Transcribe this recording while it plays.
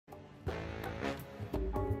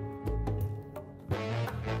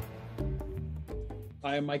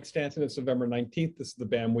I am Mike Stanton. It's November 19th. This is the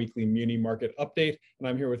BAM Weekly Muni Market Update, and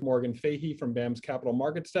I'm here with Morgan Fahey from BAM's Capital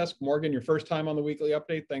Markets Desk. Morgan, your first time on the Weekly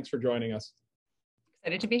Update. Thanks for joining us.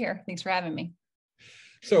 Excited to be here. Thanks for having me.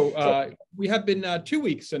 So we have been 2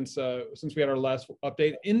 weeks since we had our last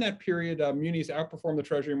update. In that period, Munis outperformed the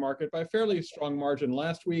Treasury market by a fairly strong margin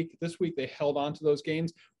last week. This week, they held on to those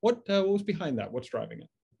gains. What was behind that? What's driving it?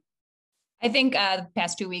 I think the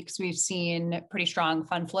past 2 weeks, we've seen pretty strong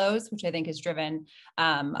fund flows, which I think has driven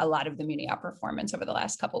a lot of the muni outperformance over the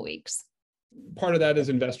last couple of weeks. Part of that is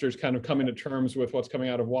investors kind of coming to terms with what's coming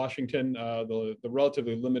out of Washington, the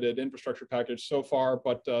relatively limited infrastructure package so far,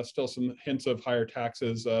 but still some hints of higher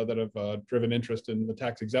taxes that have driven interest in the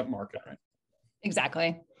tax-exempt market, right?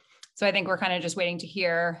 Exactly. So I think we're kind of just waiting to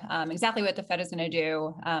hear exactly what the Fed is going to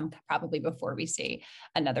do, probably before we see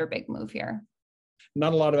another big move here.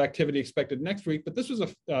 Not a lot of activity expected next week, but this was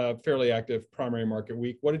a fairly active primary market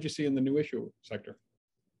week. What did you see in the new issue sector?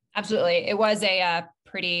 Absolutely. It was a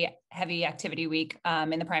pretty heavy activity week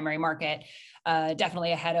in the primary market,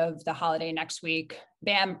 definitely ahead of the holiday next week.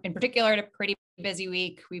 BAM in particular had a pretty busy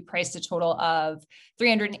week. We priced a total of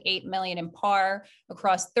 $308 million in par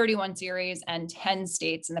across 31 series and 10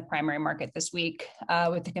 states in the primary market this week,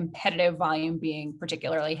 with the competitive volume being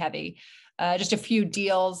particularly heavy. Just a few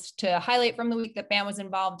deals to highlight from the week that BAM was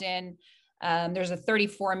involved in. There's a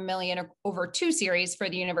 $34 million over 2 series for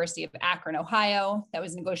the University of Akron, Ohio. That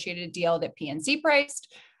was a negotiated deal that PNC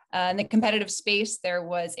priced. In the competitive space, there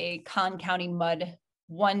was a Collin County Mud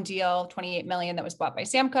 1 deal, $28 million, that was bought by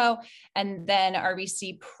Samco. And then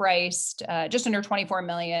RBC priced just under $24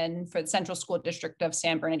 million for the Central School District of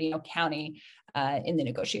San Bernardino County in the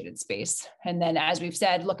negotiated space. And then, as we've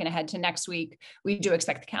said, looking ahead to next week, we do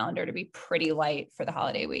expect the calendar to be pretty light for the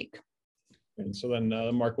holiday week. And so then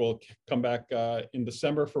the market will come back in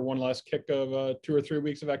December for one last kick of 2 or 3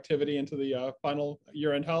 weeks of activity into the final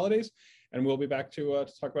year-end holidays. And we'll be back to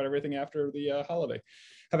talk about everything after the holiday.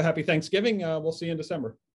 Have a happy Thanksgiving. We'll see you in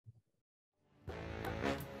December.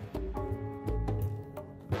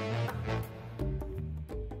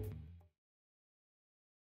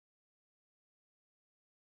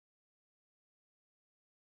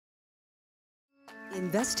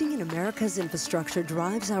 Investing in America's infrastructure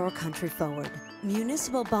drives our country forward.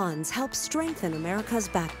 Municipal bonds help strengthen America's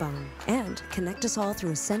backbone and connect us all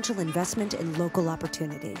through essential investment in local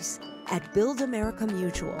opportunities. At Build America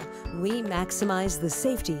Mutual, we maximize the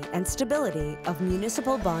safety and stability of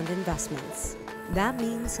municipal bond investments. That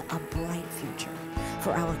means a bright future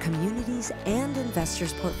for our communities and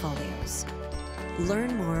investors' portfolios.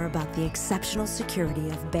 Learn more about the exceptional security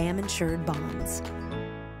of BAM insured bonds